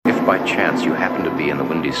by chance you happened to be in the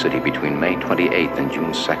Windy City between May 28th and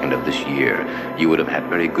June 2nd of this year, you would have had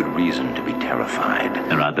very good reason to be terrified.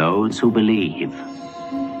 There are those who believe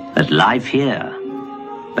that life here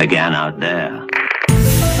began out there.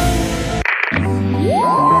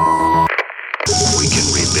 We can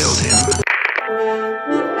rebuild him.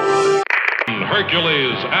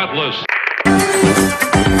 Hercules, Atlas.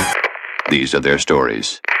 These are their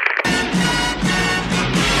stories.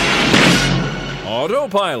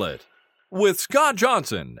 Autopilot with Scott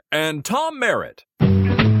Johnson and Tom Merritt.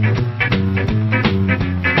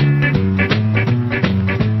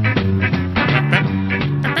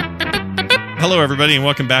 Hello, everybody, and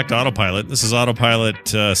welcome back to Autopilot. This is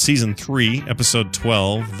Autopilot Season 3, Episode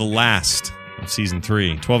 12, the last of Season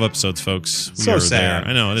 3. 12 episodes, folks. We are sad.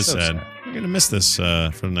 There. I know, it is so sad. We're going to miss this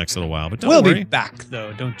for the next little while, but don't we'll worry. Be back,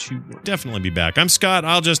 though. Don't you worry. Definitely be back. I'm Scott.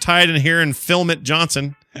 I'll just hide in here and film it,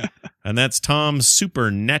 Johnson. And that's Tom's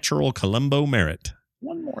supernatural Columbo Merritt.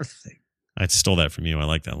 One more thing. I stole that from you. I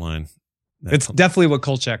like that line. It's definitely what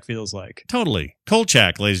Kolchak feels like. Totally.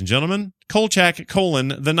 Kolchak, ladies and gentlemen. Kolchak,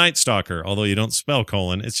 the Night Stalker. Although you don't spell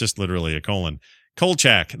colon, it's just literally a colon.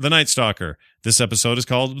 Kolchak, the Night Stalker. This episode is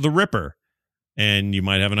called The Ripper. And you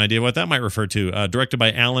might have an idea what that might refer to. Directed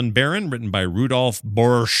by Alan Barron, written by Rudolph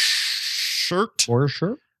Borchardt.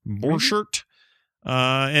 Borchardt.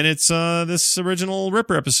 And it's this original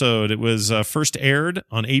Ripper episode. It was first aired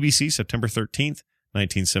on ABC September 13th,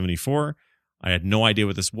 1974. I had no idea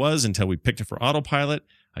what this was until we picked it for Autopilot.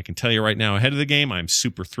 I can tell you right now, ahead of the game, I'm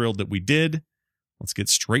super thrilled that we did. Let's get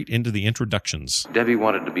straight into the introductions. Debbie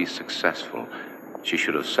wanted to be successful. She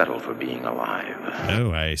should have settled for being alive.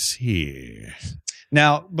 Oh, I see.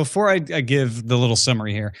 Now, before I give the little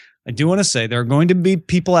summary here, I do want to say there are going to be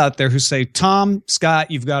people out there who say, Tom,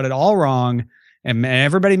 Scott, you've got it all wrong. And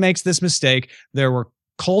everybody makes this mistake. There were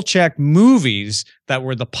Kolchak movies that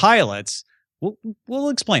were the pilots. We'll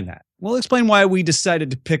explain that. We'll explain why we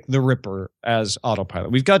decided to pick The Ripper as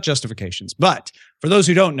Autopilot. We've got justifications. But for those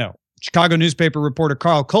who don't know, Chicago newspaper reporter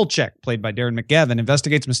Carl Kolchak, played by Darren McGavin,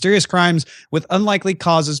 investigates mysterious crimes with unlikely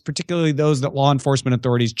causes, particularly those that law enforcement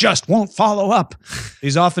authorities just won't follow up.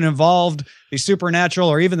 These often involved the supernatural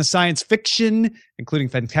or even the science fiction, including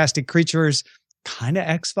fantastic creatures, kind of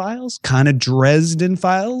X-Files, kind of Dresden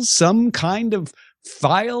Files, some kind of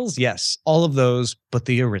Files. Yes, all of those, but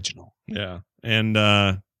the original. Yeah. And,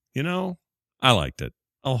 I liked it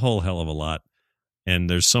a whole hell of a lot. And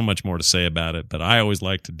there's so much more to say about it, but I always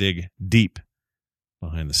like to dig deep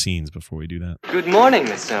behind the scenes before we do that. Good morning,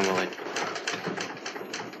 Miss Emily.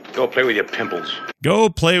 Go play with your pimples. Go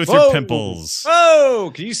play with your pimples.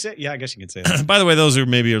 Oh, can you say? Yeah, I guess you can say that. By the way, those who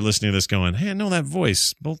maybe are listening to this going, hey, I know that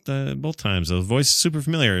voice. Both times. The voice is super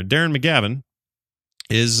familiar. Darren McGavin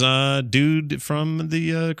is a dude from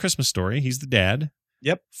the Christmas Story. He's the dad.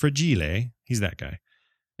 Yep. Fragile. He's that guy.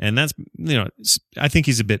 And that's, I think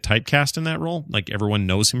he's a bit typecast in that role. Like everyone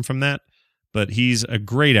knows him from that. But he's a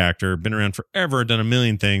great actor, been around forever, done a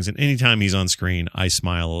million things. And anytime he's on screen, I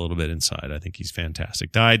smile a little bit inside. I think he's fantastic.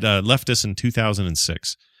 Left us in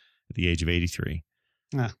 2006 at the age of 83.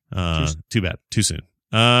 Too bad. Too soon.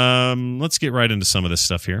 Let's get right into some of this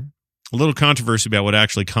stuff here. A little controversy about what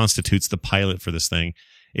actually constitutes the pilot for this thing.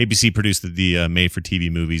 ABC produced the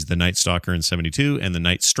made-for-TV movies The Night Stalker in 72 and The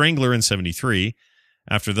Night Strangler in 73.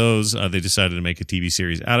 After those, they decided to make a TV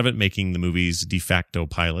series out of it, making the movies de facto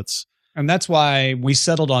pilots. And that's why we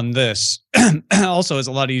settled on this. Also, it's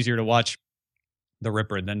a lot easier to watch The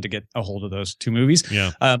Ripper than to get a hold of those two movies.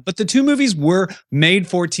 Yeah. But the two movies were made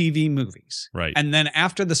for TV movies. Right. And then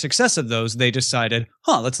after the success of those, they decided,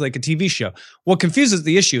 let's make a TV show. What confuses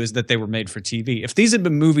the issue is that they were made for TV. If these had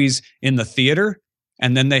been movies in the theater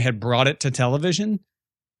and then they had brought it to television,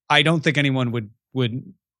 I don't think anyone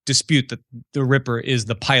would dispute that The Ripper is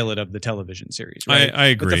the pilot of the television series, right? I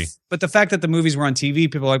agree. But the fact that the movies were on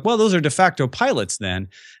TV, people are like, well, those are de facto pilots then.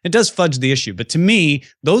 It does fudge the issue. But to me,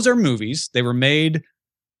 those are movies. They were made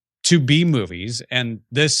to be movies. And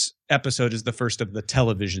this episode is the first of the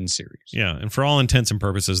television series. Yeah. And for all intents and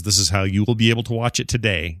purposes, this is how you will be able to watch it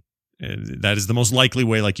today. That is the most likely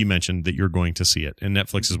way, like you mentioned, that you're going to see it. And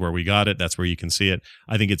Netflix is where we got it. That's where you can see it.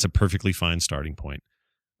 I think it's a perfectly fine starting point.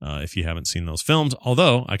 If you haven't seen those films,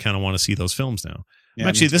 although I kind of want to see those films now. Yeah,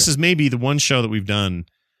 actually, this is maybe the one show that we've done,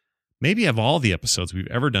 maybe of all the episodes we've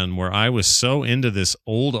ever done, where I was so into this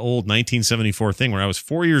old 1974 thing where I was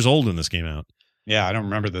 4 years old when this came out. Yeah, I don't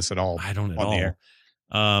remember this at all. I don't at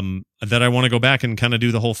all. That I want to go back and kind of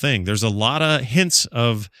do the whole thing. There's a lot of hints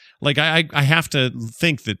of, like, I have to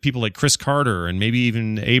think that people like Chris Carter and maybe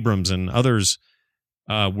even Abrams and others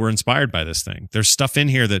were inspired by this thing. There's stuff in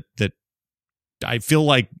here that I feel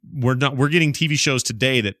like we're getting TV shows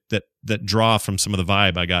today that draw from some of the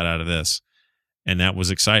vibe I got out of this. And that was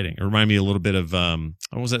exciting. It reminded me a little bit of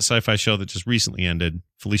what was that sci-fi show that just recently ended?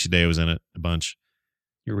 Felicia Day was in it a bunch.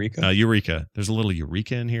 Eureka. Eureka. There's a little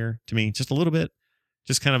Eureka in here to me, just a little bit,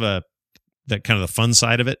 just kind of the fun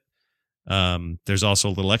side of it. There's also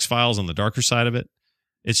a little X-Files on the darker side of it.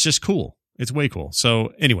 It's just cool. It's way cool.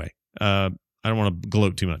 So anyway, I don't want to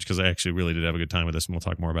gloat too much because I actually really did have a good time with this, and we'll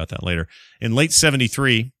talk more about that later. In late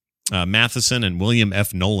 '73, Matheson and William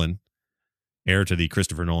F. Nolan, heir to the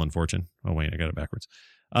Christopher Nolan fortune. Oh, wait, I got it backwards.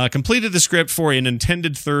 Completed the script for an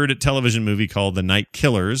intended third television movie called The Night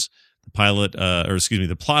Killers,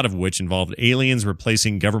 the plot of which involved aliens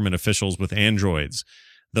replacing government officials with androids.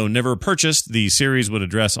 Though never purchased, the series would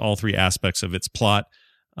address all three aspects of its plot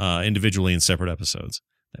individually in separate episodes.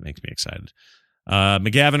 That makes me excited.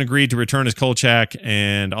 McGavin agreed to return as Kolchak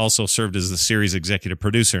and also served as the series executive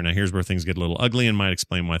producer. Now, here's where things get a little ugly and might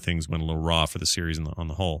explain why things went a little raw for the series on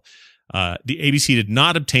the whole. The ABC did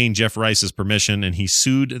not obtain Jeff Rice's permission, and he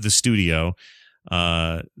sued the studio.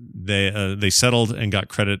 They settled and got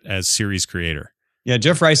credit as series creator. Yeah,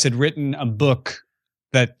 Jeff Rice had written a book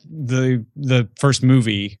that the first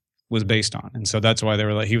movie was based on, and so that's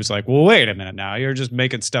why he was like, "Well, wait a minute, now you're just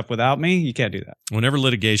making stuff without me. You can't do that." Whenever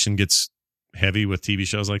litigation gets heavy with TV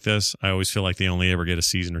shows like this, I always feel like they only ever get a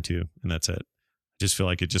season or two, and that's it. I just feel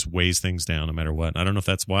like it just weighs things down no matter what. I don't know if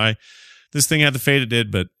that's why this thing had the fate it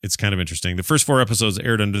did, but it's kind of interesting. The first 4 episodes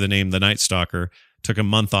aired under the name The Night Stalker, took a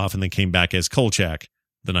month off, and then came back as Kolchak,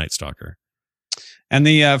 The Night Stalker. And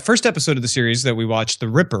the first episode of the series that we watched, The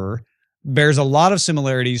Ripper, bears a lot of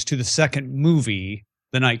similarities to the second movie,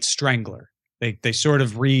 The Night Strangler. They sort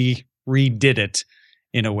of redid it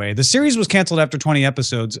in a way. The series was canceled after 20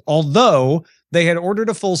 episodes, although they had ordered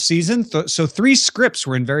a full season. So 3 scripts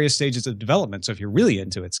were in various stages of development. So if you're really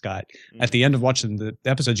into it, Scott, at the end of watching the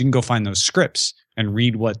episodes, you can go find those scripts and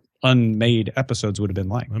read what unmade episodes would have been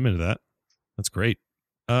like. I'm into that. That's great.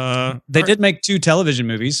 They did make 2 television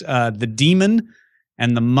movies, The Demon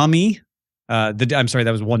and The Mummy. I'm sorry,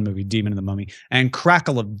 that was one movie, Demon and the Mummy, and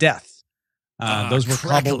Crackle of Death. Those were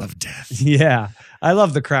Crackle of Death. Yeah, I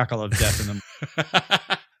love the crackle of death in them.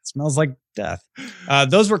 It smells like death.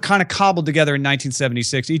 Those were kind of cobbled together in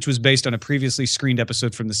 1976. Each was based on a previously screened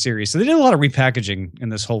episode from the series. So they did a lot of repackaging in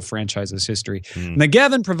this whole franchise's history.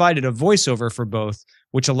 McGavin provided a voiceover for both,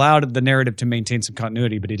 which allowed the narrative to maintain some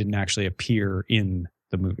continuity, but he didn't actually appear in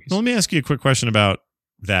the movies. Well, let me ask you a quick question about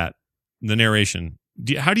that, the narration.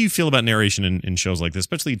 How do you feel about narration in shows like this,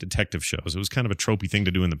 especially detective shows? It was kind of a tropey thing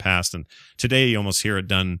to do in the past, and today you almost hear it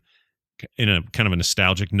done in a kind of a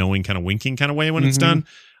nostalgic, knowing, kind of winking kind of way when it's done.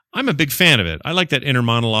 I'm a big fan of it. I like that inner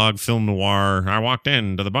monologue, film noir. I walked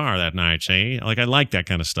into the bar that night, say, like, I like that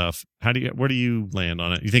kind of stuff. Where do you land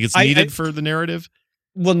on it? You think it's needed for the narrative?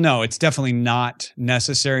 Well, no, it's definitely not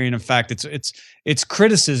necessary. And in fact, its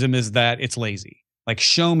criticism is that it's lazy. Like,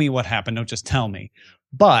 show me what happened, don't just tell me.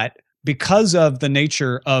 But because of the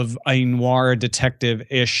nature of a noir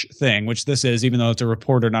detective-ish thing, which this is, even though it's a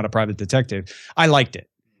reporter, not a private detective, I liked it.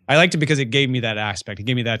 I liked it because it gave me that aspect. It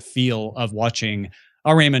gave me that feel of watching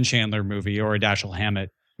a Raymond Chandler movie or a Dashiell Hammett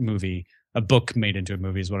movie, a book made into a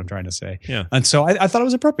movie is what I'm trying to say. Yeah. And so I thought it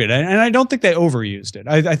was appropriate. And I don't think they overused it.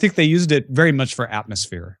 I think they used it very much for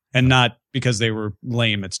atmosphere and not because they were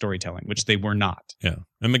lame at storytelling, which they were not. Yeah.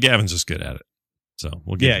 And McGavin's just good at it. So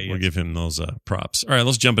we'll give him those props. All right,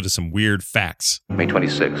 let's jump into some weird facts. May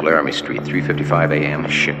 26, Laramie Street, 3:55 a.m.,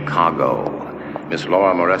 Chicago. Miss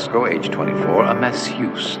Laura Moresco, age 24, a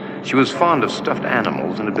masseuse. She was fond of stuffed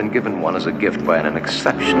animals and had been given one as a gift by an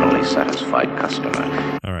exceptionally satisfied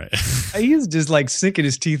customer. All right. He's just like sinking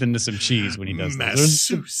his teeth into some cheese when he does that.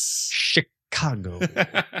 Masseuse. Chicago.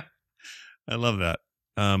 I love that.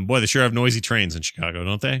 Boy, they sure have noisy trains in Chicago,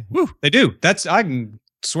 don't they? Woo. They do. I can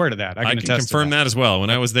swear to that. I can confirm that as well. When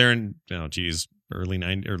I was there in, early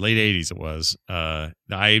 90s or late 80s, it was.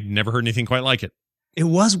 I never heard anything quite like it. It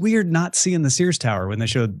was weird not seeing the Sears Tower when they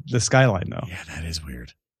showed the skyline, though. Yeah, that is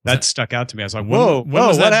weird. That stuck out to me. I was like, whoa, when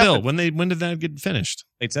was that happened? built? When did that get finished?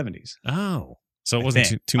 Late 70s. Oh. So it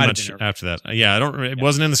wasn't too much after that. Yeah, it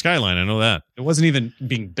wasn't in the skyline. I know that. It wasn't even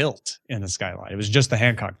being built in the skyline. It was just the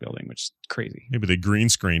Hancock building, which is crazy. Maybe they green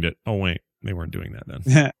screened it. Oh, wait. They weren't doing that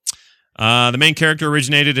then. The main character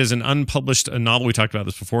originated as an unpublished novel. We talked about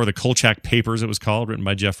this before. The Kolchak Papers, it was called, written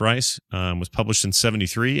by Jeff Rice. Was published in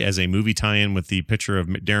 1973 as a movie tie-in with the picture of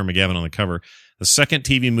Darren McGavin on the cover. The second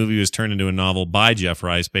TV movie was turned into a novel by Jeff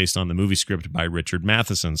Rice based on the movie script by Richard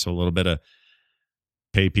Matheson. So a little bit of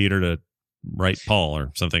pay Peter to write Paul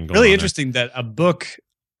or something. Really interesting that a book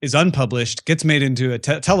is unpublished, gets made into a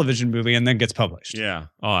television movie, and then gets published. Yeah,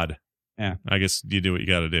 odd. Yeah. I guess you do what you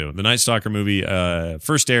got to do. The Night Stalker movie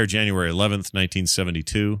first aired January 11th,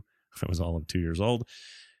 1972. I was all of 2 years old.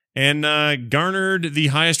 And garnered the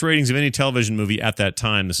highest ratings of any television movie at that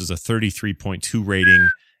time. This is a 33.2 rating,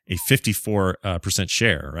 a 54%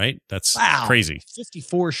 share, right? That's crazy.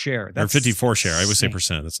 54 share. Or 54 share. I would say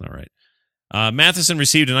percent. That's not right. Matheson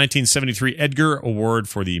received a 1973 Edgar Award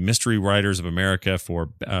for the Mystery Writers of America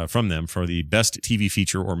from them for the best TV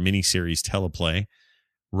feature or miniseries teleplay.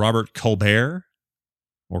 Robert Colbert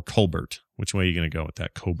or Colbert? Which way are you going to go with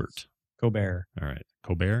that? Colbert. All right.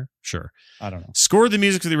 Colbert? Sure. I don't know. Scored the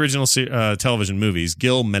music for the original television movies.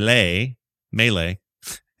 Gil Melee,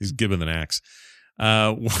 he's good with an axe,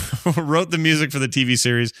 wrote the music for the TV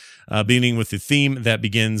series, beginning with the theme that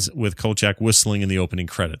begins with Kolchak whistling in the opening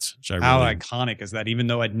credits. Which How iconic is that? Even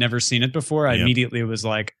though I'd never seen it before, I immediately was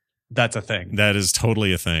like, that's a thing. That is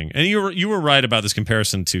totally a thing. And you were right about this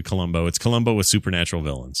comparison to Columbo. It's Columbo with supernatural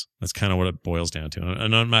villains. That's kind of what it boils down to.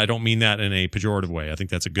 And I don't mean that in a pejorative way. I think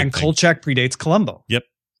that's a good thing. And Kolchak predates Columbo. Yep.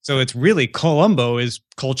 So it's really Columbo is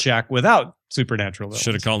Kolchak without supernatural villains.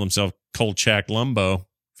 Should have called himself Kolchak Lumbo,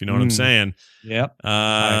 if you know what I'm saying. Yep.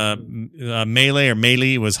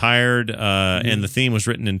 Melee was hired, and the theme was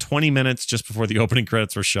written in 20 minutes just before the opening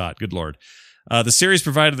credits were shot. Good Lord. The series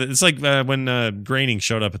provided that it's like when Groening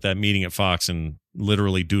showed up at that meeting at Fox and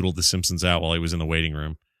literally doodled The Simpsons out while he was in the waiting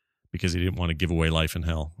room because he didn't want to give away Life in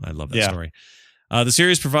Hell. I love that story. The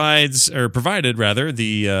series provided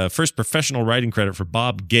the first professional writing credit for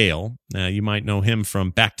Bob Gale. You might know him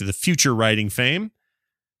from Back to the Future writing fame.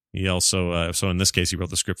 He also, so in this case, he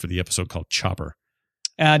wrote the script for the episode called Chopper.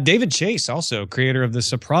 David Chase, also creator of The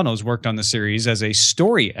Sopranos, worked on the series as a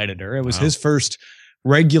story editor. It was his first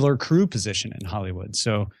regular crew position in Hollywood.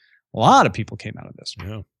 So a lot of people came out of this.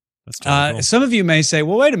 Yeah, that's totally cool. Some of you may say,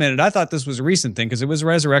 well, wait a minute. I thought this was a recent thing because it was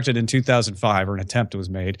resurrected in 2005, or an attempt was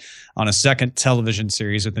made on a second television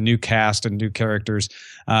series with a new cast and new characters.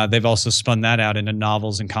 They've also spun that out into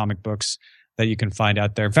novels and comic books that you can find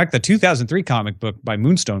out there. In fact, the 2003 comic book by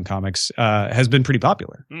Moonstone Comics has been pretty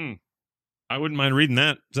popular. I wouldn't mind reading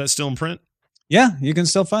that. Is that still in print? Yeah, you can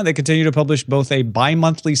still find. They continue to publish both a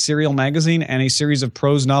bi-monthly serial magazine and a series of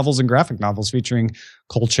prose novels and graphic novels featuring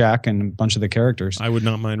Kolchak and a bunch of the characters. I would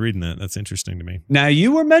not mind reading that. That's interesting to me. Now,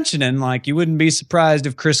 you were mentioning, like, you wouldn't be surprised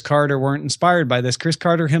if Chris Carter weren't inspired by this. Chris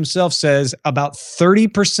Carter himself says about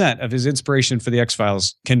 30% of his inspiration for the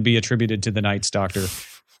X-Files can be attributed to the Night Stalker.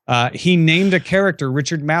 He named a character,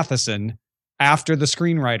 Richard Matheson, after the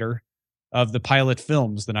screenwriter of the pilot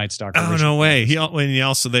films, The Night Stalker. Oh, no way. They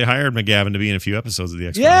hired McGavin to be in a few episodes of the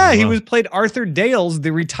X-Files. Yeah, he played Arthur Dales,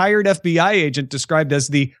 the retired FBI agent described as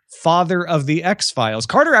the father of the X-Files.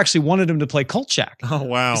 Carter actually wanted him to play Kolchak. Oh,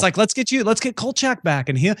 wow. It's like, let's get Kolchak back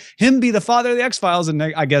and him be the father of the X-Files. And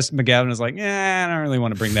I guess McGavin is like, I don't really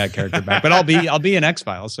want to bring that character back, but I'll be an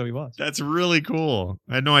X-Files. So he was. That's really cool.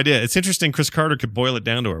 I had no idea. It's interesting. Chris Carter could boil it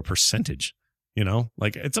down to a percentage. You know,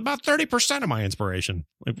 like it's about 30% of my inspiration.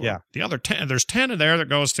 Like, yeah. The other 10, there's 10 in there that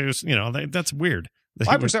goes to, that's weird.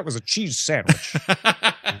 5% was a cheese sandwich.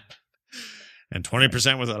 And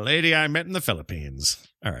 20% was a lady I met in the Philippines.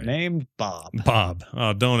 All right. Named Bob. Bob.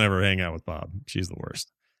 Oh, don't ever hang out with Bob. She's the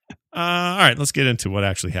worst. All right, let's get into what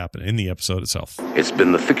actually happened in the episode itself. It's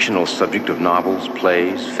been the fictional subject of novels,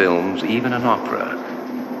 plays, films, even an opera.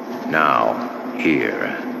 Now,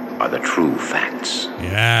 here are the true facts.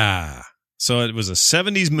 Yeah. So it was a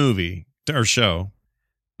 70s movie or show,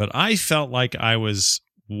 but I felt like I was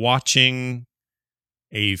watching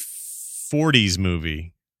a 40s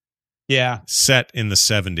movie. Yeah. Set in the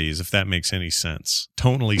 70s, if that makes any sense,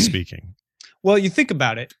 tonally speaking. Well, you think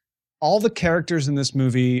about it. All the characters in this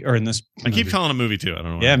movie, or in this I keep calling it a movie too. I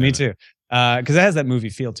don't know. Yeah, me too. Because it has that movie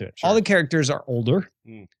feel to it. Sure. All the characters are older.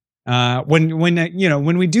 When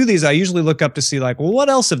we do these, I usually look up to see like, well, what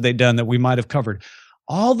else have they done that we might have covered?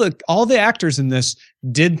 All the actors in this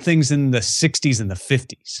did things in the 60s and the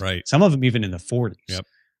 50s. Right. Some of them even in the 40s. Yep.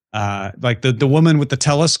 Like the woman with the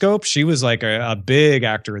telescope, she was like a big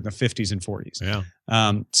actor in the 50s and 40s. Yeah.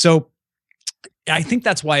 So I think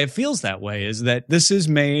that's why it feels that way, is that this is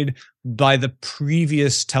made by the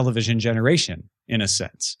previous television generation, in a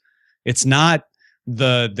sense. It's not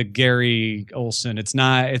the Gary Olson. It's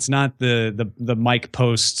not the Mike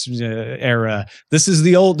Post era. This is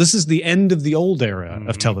the end of the old era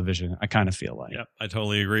of television. I kind of feel like. Yep, I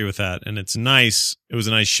totally agree with that. And it's nice. It was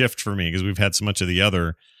a nice shift for me because we've had so much of the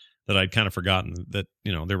other that I'd kind of forgotten that,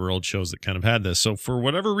 there were old shows that kind of had this. So for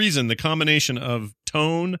whatever reason, the combination of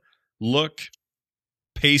tone, look,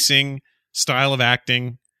 pacing, style of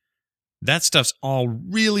acting, that stuff's all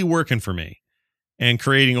really working for me. And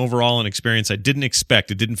creating overall an experience I didn't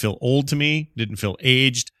expect. It didn't feel old to me. Didn't feel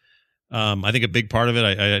aged. I think a big part of it,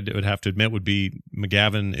 I would have to admit, would be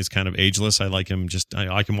McGavin is kind of ageless. I like him.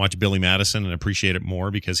 I can watch Billy Madison and appreciate it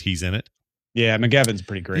more because he's in it. Yeah, McGavin's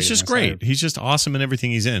pretty great. He's just great. He's just awesome in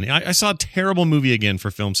everything he's in. I saw a terrible movie again for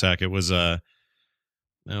FilmSack. It was Joe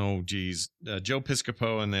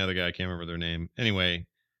Piscopo and the other guy, I can't remember their name. Anyway,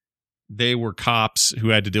 they were cops who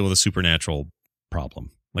had to deal with a supernatural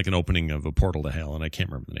problem, like an opening of a portal to hell, and I can't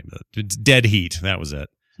remember the name of it. It's Dead Heat. That was it.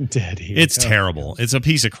 Dead Heat. It's terrible. It's a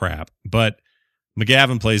piece of crap. But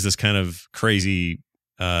McGavin plays this kind of crazy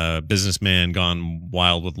businessman gone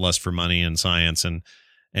wild with lust for money and science, and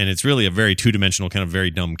it's really a very two-dimensional, kind of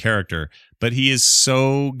very dumb character. But he is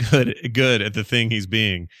so good at the thing he's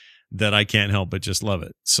being that I can't help but just love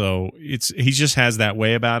it. So he just has that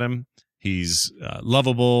way about him. He's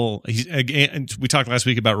lovable. We talked last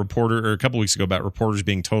week about a couple weeks ago about reporters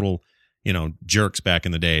being total, jerks back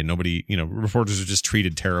in the day. Nobody, reporters are just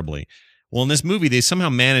treated terribly. Well, in this movie, they somehow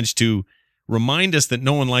managed to remind us that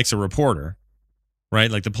no one likes a reporter, right?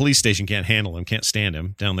 Like the police station can't handle him, can't stand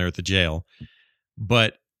him down there at the jail.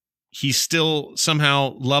 But he's still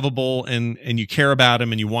somehow lovable, and you care about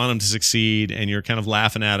him, and you want him to succeed, and you're kind of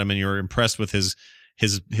laughing at him, and you're impressed with his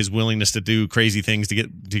willingness to do crazy things to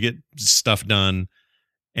get stuff done.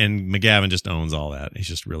 And McGavin just owns all that. He's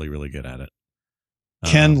just really, really good at it.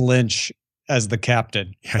 Ken Lynch as the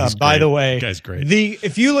captain. By the way, that guy's great.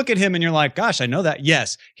 If you look at him and you're like, gosh, I know that.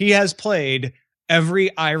 Yes, he has played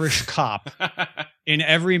every Irish cop in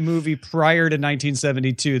every movie prior to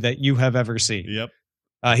 1972 that you have ever seen. Yep.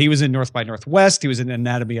 He was in North by Northwest. He was in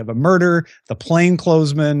Anatomy of a Murder, The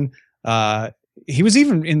Plainclothesman. He was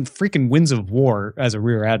even in freaking Winds of War as a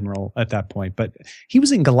rear admiral at that point, but he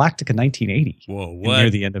was in Galactica 1980. Whoa, what? Near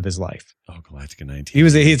the end of his life. Oh, Galactica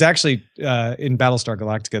 1980. He's actually in Battlestar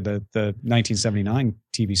Galactica, the 1979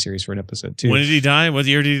 TV series for an episode too. When did he die? What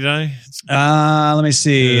year did he die? Let me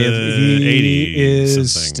see. He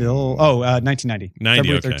is something. still 1990.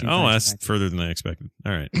 90. Okay. 13th, Oh, that's further than I expected.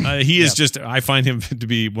 All right. He is just. I find him to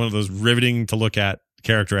be one of those riveting to look at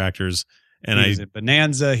character actors. And he was in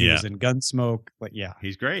Bonanza. He was in Gunsmoke. But yeah,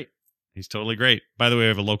 he's great. He's totally great. By the way, I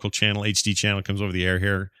have a local channel, HD channel, comes over the air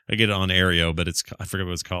here. I get it on Aereo, but I forget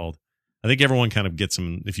what it's called. I think everyone kind of gets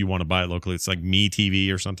them if you want to buy it locally. It's like Me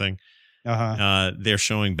TV or something. They're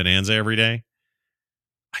showing Bonanza every day.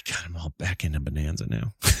 I got them all back into Bonanza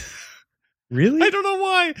now. Really? I don't know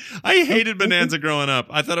why. I hated Bonanza growing up.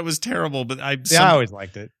 I thought it was terrible, but I always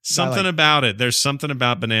liked it. Something about it. There's something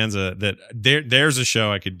about Bonanza that there's a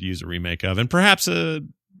show I could use a remake of, and perhaps a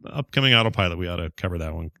upcoming Autopilot. We ought to cover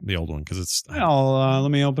that one, the old one, because it's. Well,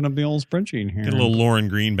 let me open up the old spreadsheet here. Get a little Lauren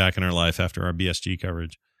Green back in our life after our BSG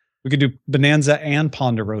coverage. We could do Bonanza and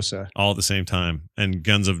Ponderosa all at the same time, and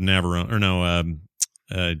Guns of Navarone, or no.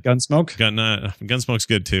 Gunsmoke? Gunsmoke's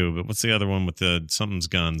good too, but what's the other one with someone's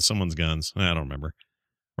guns? I don't remember.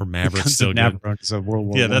 Or Maverick's still good. Navarone is a World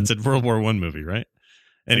War I. That's a World War I movie, right?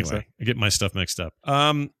 Anyway, I get my stuff mixed up.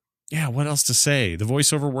 What else to say? The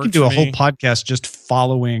voiceover works. You can do a whole podcast just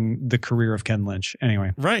following the career of Ken Lynch.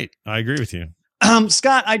 Anyway, right? I agree with you,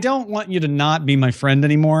 Scott. I don't want you to not be my friend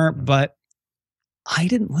anymore, but I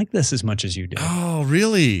didn't like this as much as you did. Oh,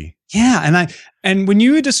 really? Yeah, and when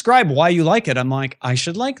you describe why you like it, I'm like, I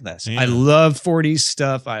should like this. Yeah. I love 40s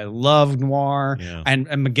stuff. I love noir. Yeah. And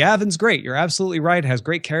McGavin's great. You're absolutely right. Has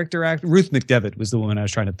great character acting. Ruth McDevitt was the woman I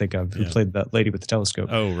was trying to think of who played that lady with the telescope.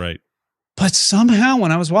 Oh, right. But somehow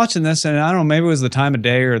when I was watching this, and I don't know, maybe it was the time of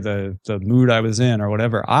day or the mood I was in or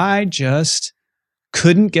whatever, I just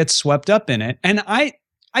couldn't get swept up in it. And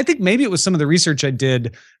I think maybe it was some of the research I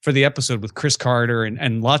did for the episode with Chris Carter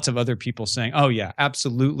and lots of other people saying, oh yeah,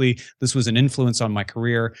 absolutely. This was an influence on my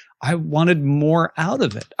career. I wanted more out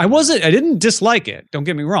of it. I didn't dislike it. Don't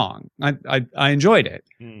get me wrong. I enjoyed it,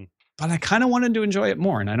 but I kind of wanted to enjoy it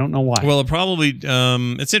more. And I don't know why. Well, it probably,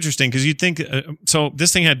 it's interesting because you'd think, so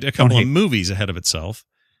this thing had a couple of movies ahead of itself.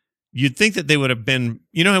 You'd think that they would have been,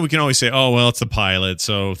 you know how we can always say, oh, well, it's the pilot,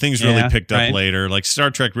 so things really picked up later. Like Star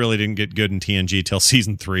Trek really didn't get good in TNG till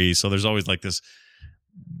season 3, so there's always like this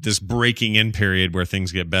breaking in period where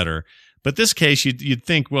things get better. But this case, you'd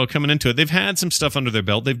think, well, coming into it, they've had some stuff under their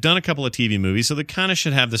belt. They've done a couple of TV movies, so they kind of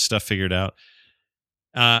should have this stuff figured out.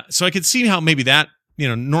 So I could see how maybe that,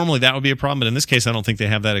 normally that would be a problem, but in this case, I don't think they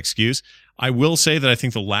have that excuse. I will say that I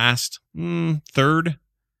think the last third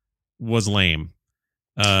was lame.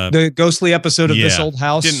 The ghostly episode of This Old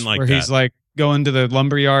House, didn't like where that. He's like going to the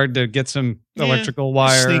lumberyard to get some electrical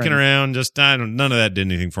wire, sneaking around. None of that did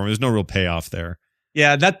anything for me. There's no real payoff there.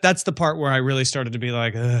 Yeah, that's the part where I really started to be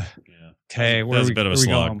like, ugh. okay, where That's are a bit of a we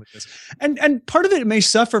slog. going with this? And part of it may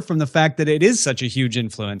suffer from the fact that it is such a huge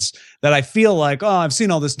influence that I feel like, oh, I've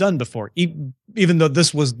seen all this done before, even though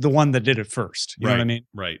this was the one that did it first. You know what I mean?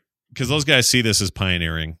 Right. Because those guys see this as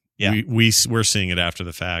pioneering. Yeah. We're seeing it after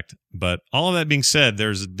the fact. But all of that being said,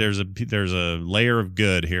 there's a layer of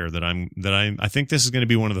good here that I think this is going to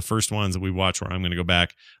be one of the first ones that we watch where I'm going to go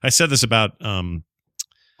back. I said this about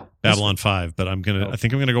Babylon 5, but I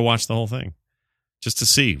think I'm going to go watch the whole thing just to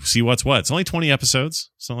see what's what. It's only 20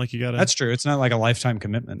 episodes. It's not like you got to. That's true. It's not like a lifetime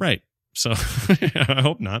commitment. Right. So I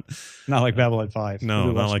hope not. Not like Babylon 5.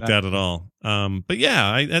 No, not like that at all. But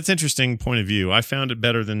yeah, that's interesting point of view. I found it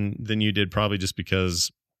better than you did, probably just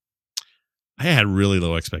because I had really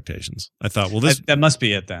low expectations. I thought, well, that must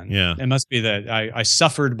be it then. Yeah. It must be that I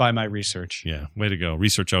suffered by my research. Yeah. Way to go.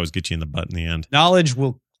 Research always gets you in the butt in the end. Knowledge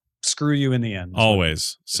will screw you in the end.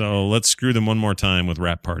 Always. So let's screw them one more time with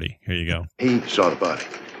Rap Party. Here you go. He saw the body.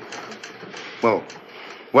 Well,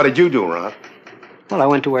 what did you do, Ron? Well, I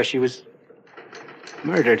went to where she was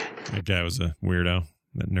murdered. That guy was a weirdo.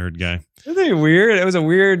 That nerd guy. Isn't he weird? It was a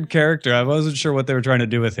weird character. I wasn't sure what they were trying to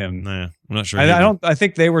do with him. Nah, I'm not sure. I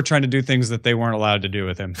think they were trying to do things that they weren't allowed to do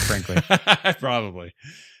with him, frankly. Probably.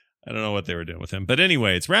 I don't know what they were doing with him. But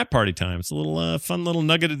anyway, it's Rap Party time. It's a little fun little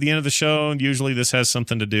nugget at the end of the show. And usually this has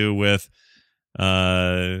something to do with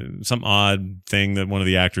some odd thing that one of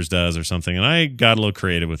the actors does or something. And I got a little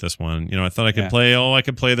creative with this one. You know, I thought I could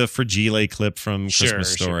play the Fragile clip from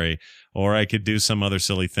Christmas Story. Or I could do some other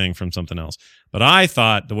silly thing from something else. But I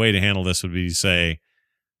thought the way to handle this would be to say,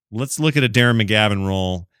 let's look at a Darren McGavin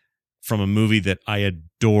role from a movie that I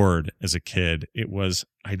adored as a kid.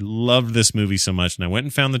 I loved this movie so much, and I went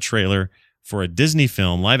and found the trailer for a Disney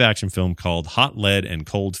film, live action film called Hot Lead and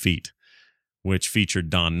Cold Feet, which featured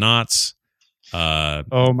Don Knotts.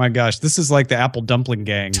 Oh my gosh, this is like the Apple Dumpling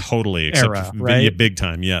Gang. Totally, except era, right? Big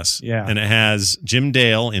time, yes. Yeah. And it has Jim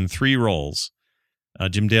Dale in 3 roles.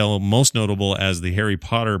 Jim Dale, most notable as the Harry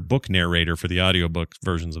Potter book narrator for the audiobook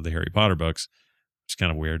versions of the Harry Potter books, which is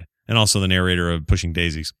kind of weird. And also the narrator of Pushing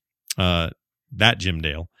Daisies. That Jim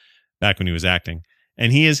Dale, back when he was acting.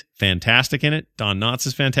 And he is fantastic in it. Don Knotts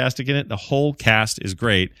is fantastic in it. The whole cast is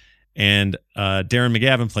great. And Darren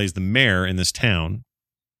McGavin plays the mayor in this town.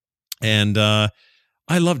 And I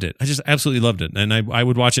loved it. I just absolutely loved it. And I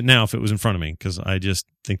would watch it now if it was in front of me, because I just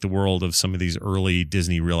think the world of some of these early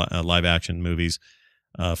Disney live action movies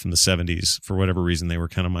from the 70s. For whatever reason, they were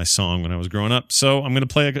kind of my song when I was growing up. So I'm going to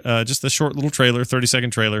play just a short little trailer,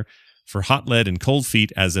 30-second trailer for Hot Lead and Cold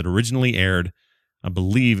Feet as it originally aired, I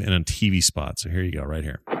believe, in a TV spot. So here you go, right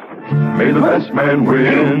here. May the best man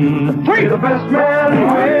win. May the best man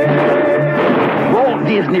win. Walt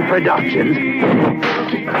Disney Productions.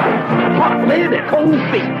 Hot Lead and Cold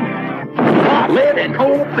Feet. Hot Lead and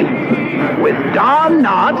Cold Feet. With Don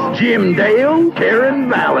Knotts, Jim Dale, Karen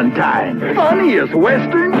Valentine. Funniest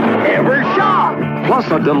Western ever shot. Plus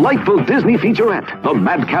a delightful Disney featurette, The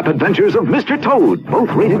Madcap Adventures of Mr. Toad, both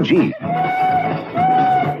rated G.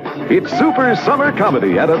 It's super summer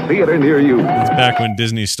comedy at a theater near you. It's back when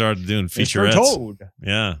Disney started doing featurettes. Mr. Toad.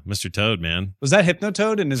 Yeah, Mr. Toad, man. Was that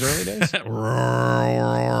Hypnotoad in his early days?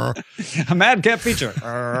 A madcap feature.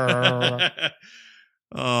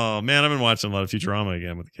 Oh, man, I've been watching a lot of Futurama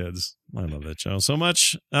again with the kids. I love that show so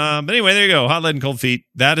much. But anyway, there you go. Hot Lead and Cold Feet.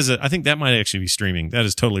 I think that might actually be streaming. That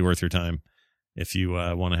is totally worth your time if you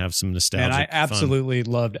want to have some nostalgia. And I absolutely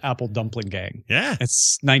loved Apple Dumpling Gang. Yeah.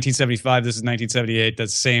 It's 1975. This is 1978.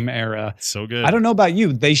 That's the same era. It's so good. I don't know about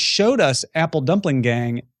you. They showed us Apple Dumpling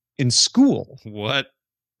Gang in school. What?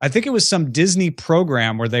 I think it was some Disney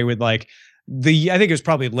program where they would I think it was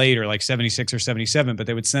probably later, like 76 or 77, but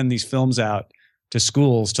they would send these films out to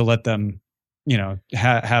schools to let them,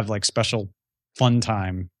 have like special fun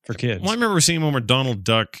time for kids. Well, I remember seeing one where Donald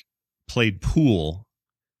Duck played pool.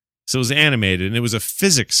 So it was animated, and it was a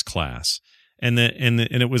physics class, and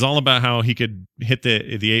it was all about how he could hit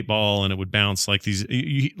the 8 ball and it would bounce like these,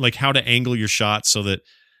 like how to angle your shot so that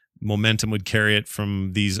momentum would carry it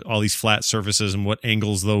from all these flat surfaces and what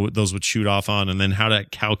angles those would shoot off on, and then how to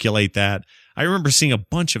calculate that. I remember seeing a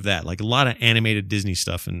bunch of that, like a lot of animated Disney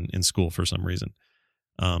stuff in school for some reason.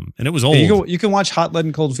 And it was old. You can watch Hot Lead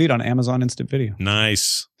and Cold Feet on Amazon Instant Video.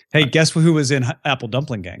 Nice. Hey, guess who was in Apple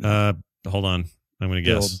Dumpling Gang? Hold on. I'm going to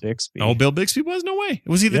guess. Bill Bixby. Oh, Bill Bixby was? No way.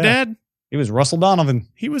 Was he the dad? He was Russell Donovan.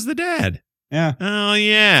 He was the dad. Yeah. Oh,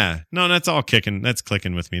 yeah. No, that's all kicking. That's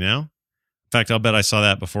clicking with me now. In fact, I'll bet I saw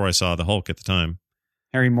that before I saw the Hulk at the time.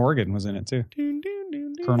 Harry Morgan was in it too.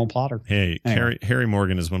 Colonel Potter. Hey, anyway. Harry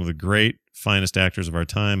Morgan is one of the great, finest actors of our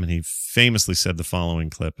time, and he famously said the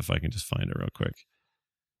following clip, if I can just find it real quick.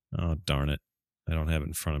 Oh, darn it. I don't have it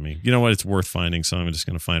in front of me. You know what? It's worth finding, so I'm just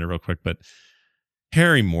going to find it real quick. But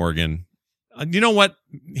Harry Morgan, you know what?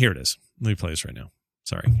 Here it is. Let me play this right now.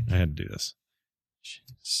 Sorry, I had to do this. She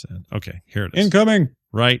said, okay, here it is. Incoming.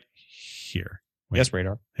 Right here. Wait, yes,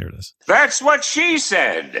 radar. Here it is. That's what she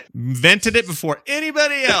said. Invented it before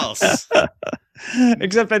anybody else.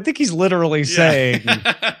 Except I think he's literally saying,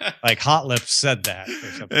 like, Hot Lips said that.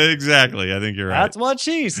 Or something. Exactly. I think you're right. That's what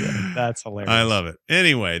she said. That's hilarious. I love it.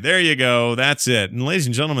 Anyway, there you go. That's it. And ladies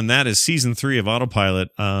and gentlemen, that is season 3 of Autopilot.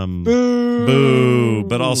 Boo.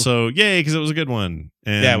 But also, yay, because it was a good one.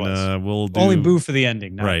 And yeah, it was. We'll do only boo for the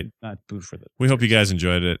ending, not boo for the. We hope you guys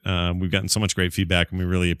enjoyed it. We've gotten so much great feedback, and we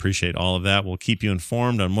really appreciate all of that. We'll keep you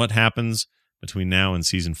informed on what happens between now and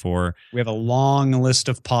season 4. We have a long list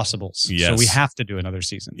of possibles. Yes. So we have to do another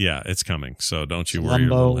season. Yeah, it's coming. So don't you worry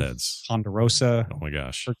your little heads. Ponderosa. Oh my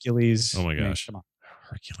gosh. Hercules. Oh my gosh. Come on.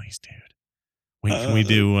 Hercules, dude. Wait, can we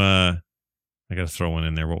do I gotta throw one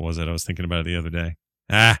in there. What was it? I was thinking about it the other day.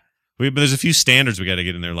 There's a few standards we gotta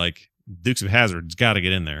get in there, like Dukes of Hazzard's gotta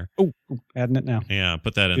get in there. Oh, adding it now. Yeah,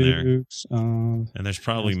 put that in there. And there's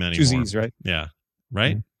probably many two more. Z's, right? Yeah.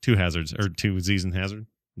 Right? Mm-hmm. 2 Hazards or 2 Z's and Hazard.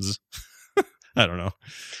 I don't know.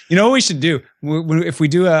 You know what we should do? If we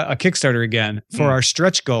do a Kickstarter again for our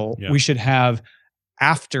stretch goal, we should have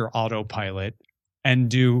after Autopilot and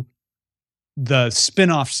do the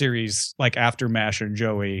spin-off series like after Mash and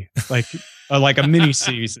Joey, like a mini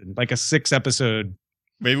season, like a 6-episode.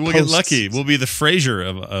 Maybe we'll get lucky. We'll be the Frasier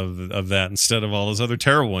of that instead of all those other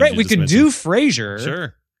terrible ones. Right, we could do Frasier.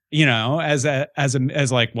 Sure. You know, as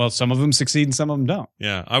like, well, some of them succeed and some of them don't.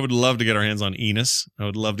 Yeah, I would love to get our hands on Enos. I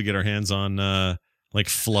would love to get our hands on like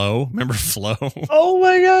Flo. Remember Flo? Oh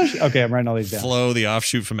my gosh! Okay, I'm writing all these down. Flo, the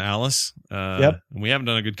offshoot from Alice. Yep. And we haven't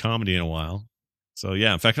done a good comedy in a while. So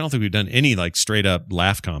yeah, in fact, I don't think we've done any like straight up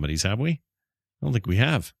laugh comedies, have we? I don't think we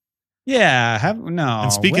have. Yeah, no.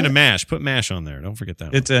 And speaking of MASH, put MASH on there. Don't forget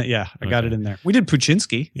that. It's I got it in there. We did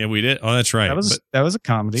Puchinsky. Yeah, we did. Oh, that's right. That was a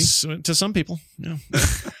comedy to some people. Yeah.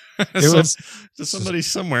 It was to somebody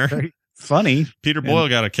somewhere. Very funny. Peter Boyle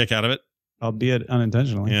got a kick out of it, albeit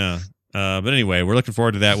unintentionally. Yeah. But anyway, we're looking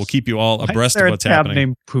forward to that. We'll keep you all abreast of what's happening.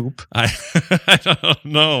 Named Poop. I don't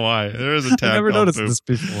know why. There is a tab. I never noticed Poop. this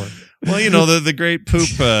before. Well, you know the great Poop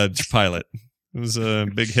pilot. It was a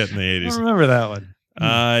big hit in the 80s. I remember that one.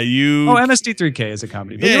 MST3K is a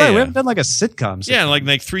comedy. But yeah, right, we haven't done like a sitcom. Yeah, like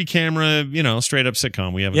 3-camera, straight up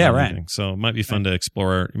sitcom. We haven't done anything. So it might be fun to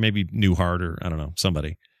explore. Maybe Newhart or I don't know,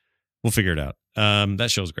 somebody. We'll figure it out. That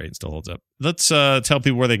show's great and still holds up. Let's tell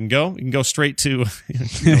people where they can go. You can go straight to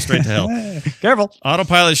hell. Careful.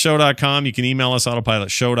 Autopilotshow.com. You can email us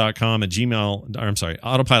autopilotshow.com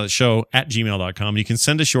autopilotshow@gmail.com. You can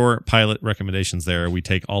send us your pilot recommendations there. We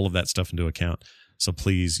take all of that stuff into account. So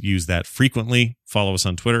please use that frequently. Follow us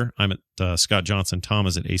on Twitter. I'm at Scott Johnson. Tom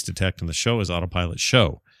is at Ace Detect, and the show is Autopilot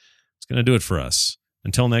Show. It's going to do it for us.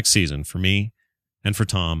 Until next season, for me and for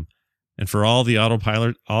Tom, and for all the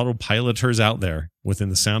autopiloters out there within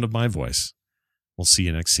the sound of my voice, we'll see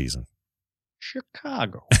you next season.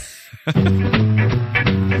 Chicago.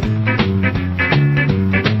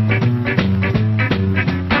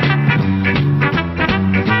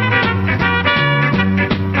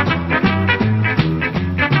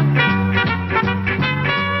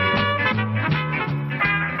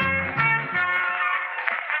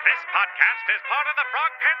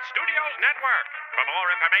 Studios Network. For more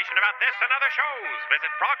information about this and other shows,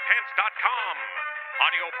 visit frogpants.com.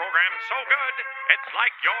 Audio program so good, it's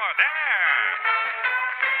like you're there.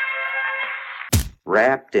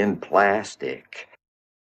 Wrapped in plastic.